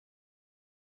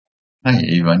Hi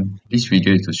everyone, this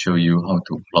video is to show you how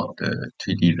to plot the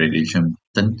 3D radiation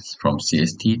patterns from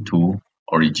CST to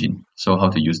origin. So how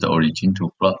to use the origin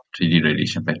to plot 3D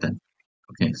radiation pattern.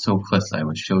 Okay, so first I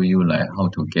will show you how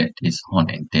to get this horn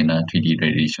antenna 3D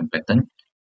radiation pattern.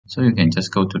 So you can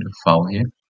just go to the file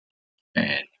here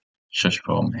and search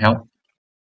from help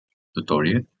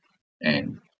tutorial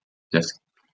and just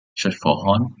search for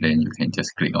horn. Then you can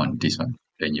just click on this one.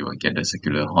 Then you will get the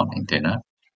circular horn antenna.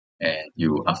 And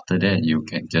after that you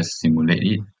can just simulate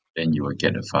it, then you will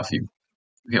get a far field.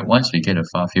 Okay, once we get a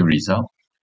far field result,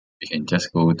 we can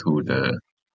just go to the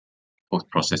post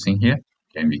processing here,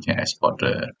 then we can export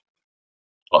the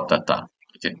plot data.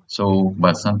 Okay, so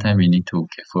but sometimes we need to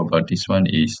careful about this one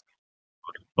is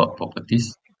plot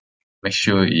properties. Make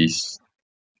sure is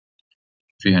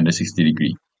 360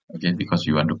 degree. Okay, because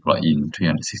we want to plot in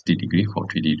 360 degree for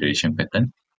 3D radiation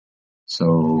pattern.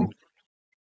 So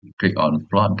click on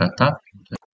plot data,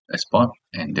 export,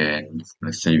 and then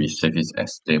let's say we save it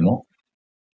as demo.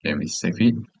 Then we save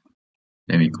it.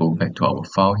 Then we go back to our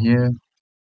file here,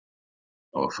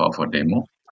 our file for demo.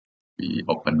 We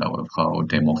open our file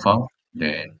demo file,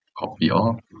 then copy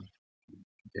all.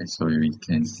 Okay, so we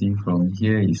can see from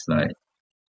here is like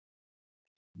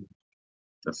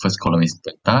the first column is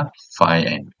data, phi,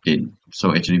 and gain.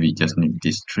 So actually we just need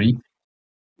these three.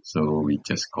 So we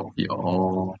just copy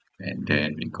all, and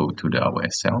then we go to our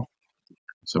Excel.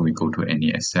 So we go to any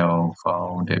Excel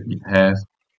file that we have,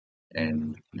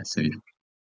 and let's say we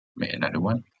make another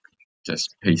one.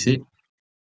 Just paste it,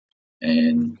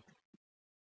 and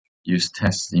use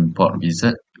test import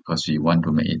wizard because we want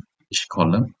to make it each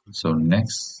column. So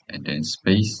next, and then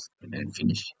space, and then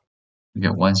finish. Okay,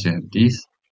 once you have this,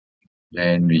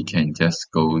 then we can just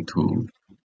go to,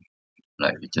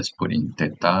 like, we just put in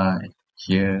data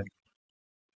here,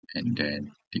 and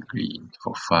then degree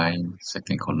for phi,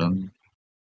 second column,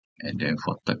 and then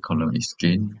for third column is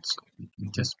gain, so we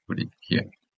can just put it here.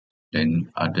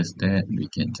 Then others that we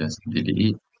can just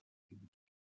delete it.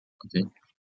 Okay,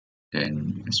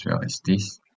 then as well as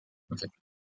this. Okay,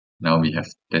 now we have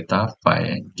data, phi,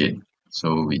 and gain.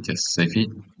 So we just save it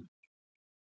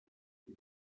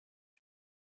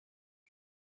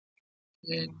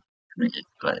and make it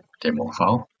like demo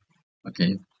file.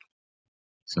 Okay,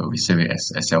 so we save it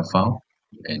as Excel file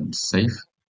and save.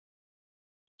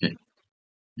 Okay,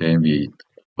 then we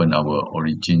open our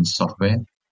origin software.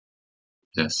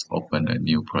 Just open a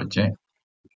new project.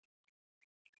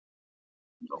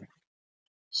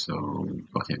 So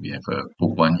okay, we have a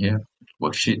book one here,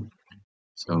 worksheet.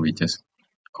 So we just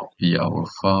copy our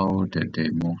file, the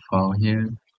demo file here,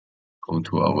 go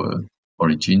to our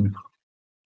origin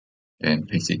and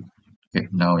paste it. Okay,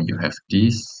 now you have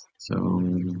this. So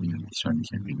this one we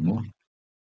can remove,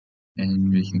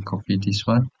 and we can copy this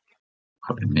one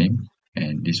for the name,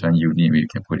 and this one unit we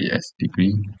can put it as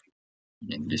degree,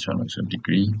 and this one also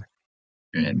degree,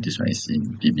 and this one is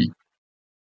in dB.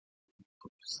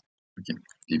 Oops. Okay,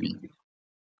 dB.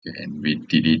 Okay, and we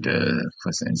delete the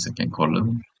first and second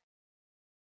column.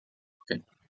 Okay,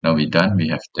 now we're done. We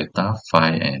have data,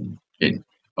 phi, and gain.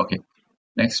 Okay,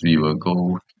 next we will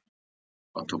go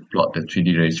to plot the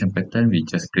 3D radiation pattern. We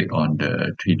just click on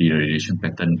the 3D radiation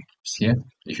pattern here.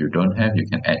 If you don't have, you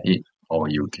can add it, or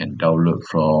you can download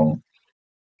from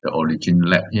the origin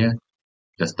lab here.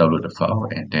 Just download the file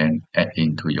and then add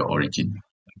into your origin.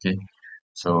 Okay,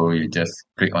 so you just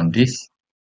click on this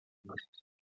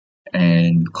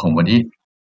and convert it.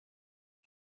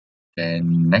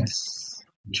 Then next,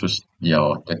 choose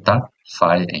your data,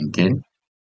 phi, and gain.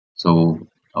 So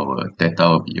our data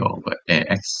will be our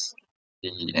AX,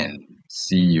 B, and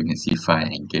C. You can see phi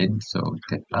and gain. So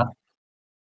data,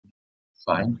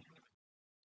 phi,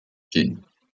 gain.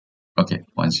 Okay,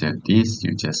 once you have this,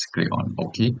 you just click on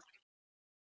OK.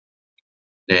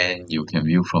 Then you can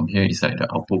view from here. It's like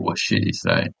the output worksheet is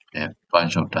like a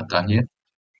bunch of data here.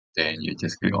 Then you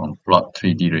just click on plot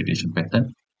 3D radiation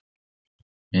pattern,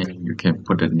 and you can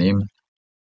put the name,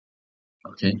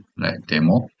 okay, like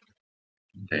demo.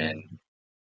 Then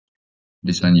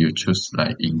this one you choose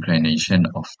like inclination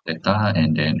of data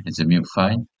and then azimut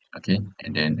phi, okay,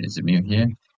 and then azimut here.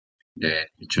 Then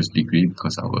we choose degree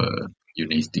because our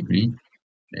unit is degree.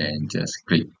 Then just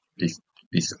click this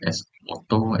as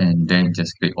auto, and then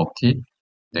just click OK.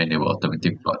 Then it will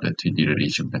automatically plot the 3D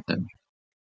radiation pattern.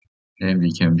 Then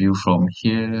we can view from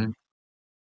here.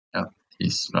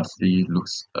 It roughly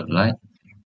looks alike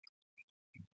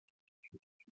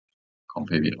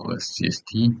compared with our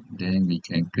CST. Then we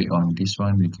can click on this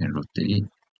one, we can rotate it.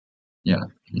 Yeah,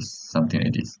 it's something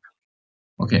like this.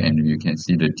 Okay, and you can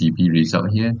see the dB result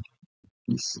here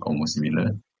is almost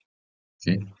similar.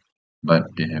 Okay,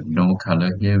 but they have no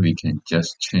color here, we can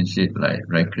just change it like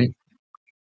right click,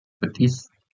 this,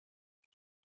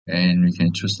 and we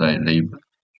can choose like label,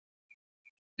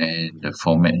 and the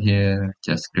format here,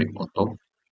 just click auto,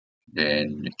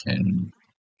 then you can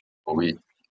go it,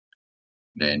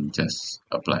 then just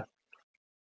apply.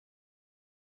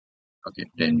 Okay,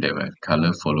 then they will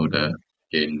color follow the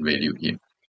gain value here.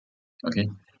 Okay,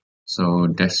 so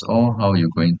that's all how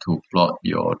you're going to plot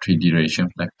your 3D radiation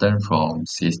pattern from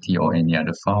CST or any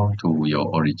other file to your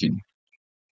origin.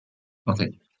 Okay,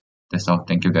 that's all.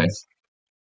 Thank you guys.